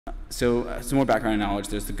some more background knowledge.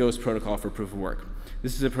 There's the Ghost protocol for proof of work.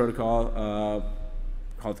 This is a protocol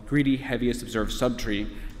called the Greedy Heaviest Observed Subtree,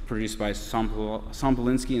 produced by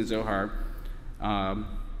Sompolinsky and Zohar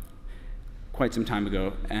quite some time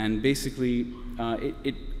ago. And basically,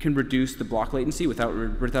 it can reduce the block latency without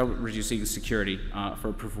reducing security for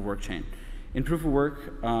a proof of work chain. In proof of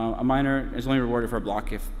work, a miner is only rewarded for a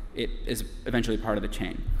block if it is eventually part of the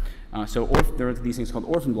chain. There are these things called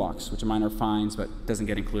orphan blocks, which a miner finds but doesn't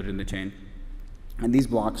get included in the chain. And these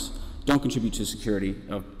blocks don't contribute to security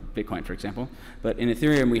of Bitcoin, for example. But in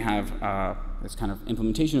Ethereum, we have this kind of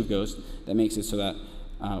implementation of Ghost that makes it so that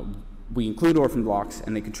we include orphan blocks,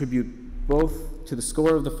 and they contribute both to the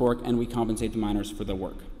score of the fork, and we compensate the miners for the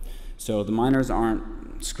work. So the miners aren't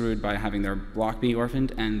screwed by having their block being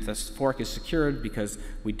orphaned, and the fork is secured because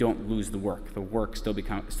we don't lose the work. The work still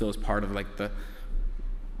is part of like the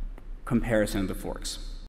comparison of the forks.